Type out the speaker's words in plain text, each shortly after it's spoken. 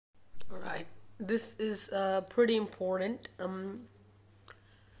This is pretty important.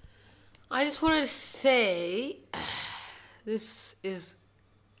 I just wanted to say this is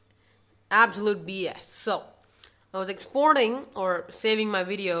absolute BS. So, I was exporting or saving my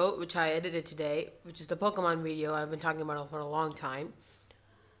video, which I edited today, which is the Pokemon video I've been talking about for a long time.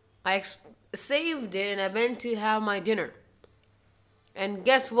 Saved it and I went to have my dinner. And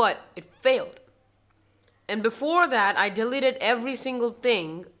guess what? It failed. And before that, I deleted every single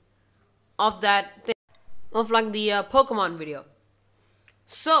thing of that thing, of like the Pokemon video.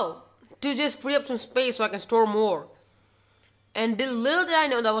 So, to just free up some space so I can store more. And little did I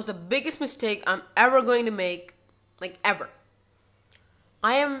know that was the biggest mistake I'm ever going to make, like ever.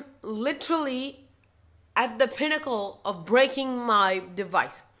 I am literally at the pinnacle of breaking my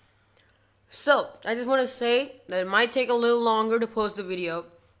device. So, I just want to say that it might take a little longer to post the video. It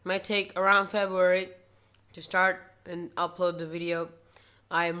might take around February to start and upload the video.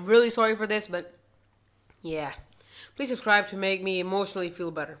 I am really sorry for this, but yeah. Please subscribe to make me emotionally feel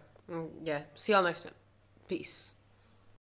better. Yeah, see y'all next time. Peace.